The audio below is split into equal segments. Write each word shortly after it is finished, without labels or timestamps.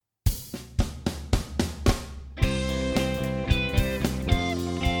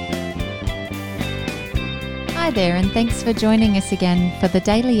Hi there, and thanks for joining us again for the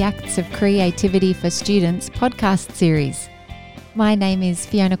Daily Acts of Creativity for Students podcast series. My name is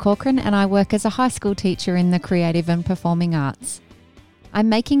Fiona Corcoran and I work as a high school teacher in the creative and performing arts. I'm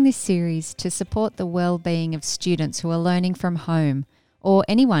making this series to support the well-being of students who are learning from home or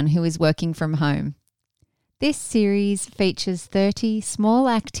anyone who is working from home. This series features 30 small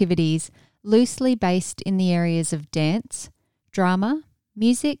activities loosely based in the areas of dance, drama,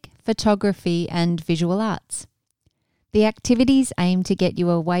 music, photography, and visual arts. The activities aim to get you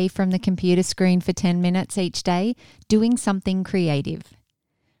away from the computer screen for 10 minutes each day, doing something creative.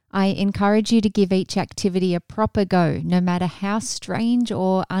 I encourage you to give each activity a proper go, no matter how strange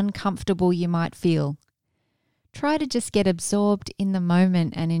or uncomfortable you might feel. Try to just get absorbed in the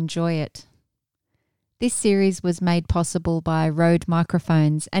moment and enjoy it. This series was made possible by Rode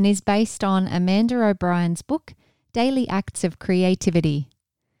Microphones and is based on Amanda O'Brien's book, Daily Acts of Creativity.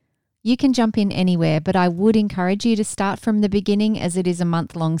 You can jump in anywhere, but I would encourage you to start from the beginning as it is a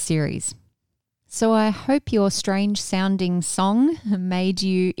month-long series. So I hope your strange-sounding song made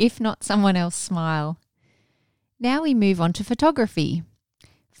you, if not someone else, smile. Now we move on to photography.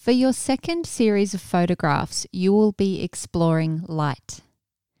 For your second series of photographs, you will be exploring light.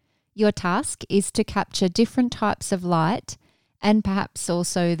 Your task is to capture different types of light and perhaps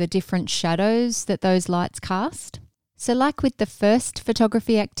also the different shadows that those lights cast. So like with the first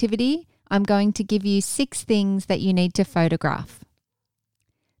photography activity, I'm going to give you 6 things that you need to photograph.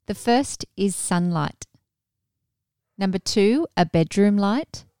 The first is sunlight. Number 2, a bedroom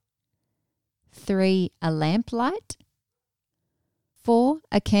light. 3, a lamp light. 4,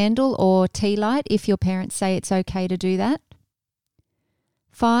 a candle or tea light if your parents say it's okay to do that.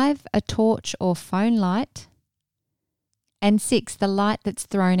 5, a torch or phone light. And 6, the light that's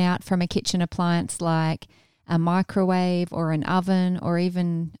thrown out from a kitchen appliance like a microwave or an oven or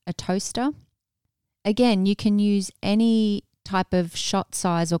even a toaster. Again, you can use any type of shot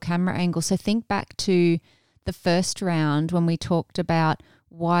size or camera angle. So think back to the first round when we talked about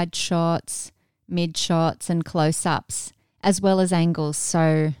wide shots, mid shots and close-ups, as well as angles.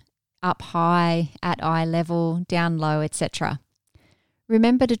 So up high, at eye level, down low, etc.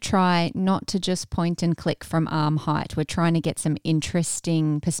 Remember to try not to just point and click from arm height. We're trying to get some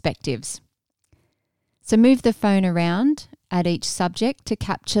interesting perspectives. So move the phone around at each subject to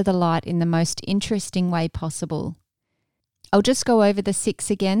capture the light in the most interesting way possible. I'll just go over the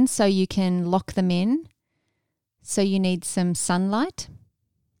 6 again so you can lock them in. So you need some sunlight,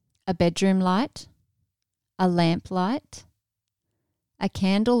 a bedroom light, a lamp light, a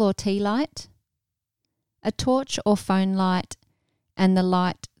candle or tea light, a torch or phone light, and the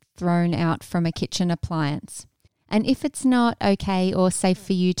light thrown out from a kitchen appliance. And if it's not okay or safe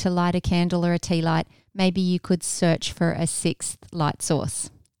for you to light a candle or a tea light, maybe you could search for a 6th light source.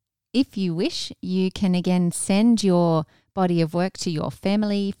 If you wish, you can again send your body of work to your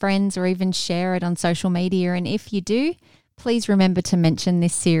family, friends, or even share it on social media. And if you do, please remember to mention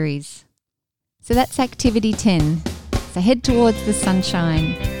this series. So that's activity 10. So head towards the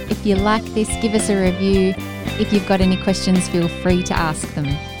sunshine. If you like this, give us a review. If you've got any questions, feel free to ask them.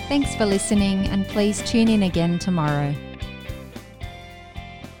 Thanks for listening, and please tune in again tomorrow.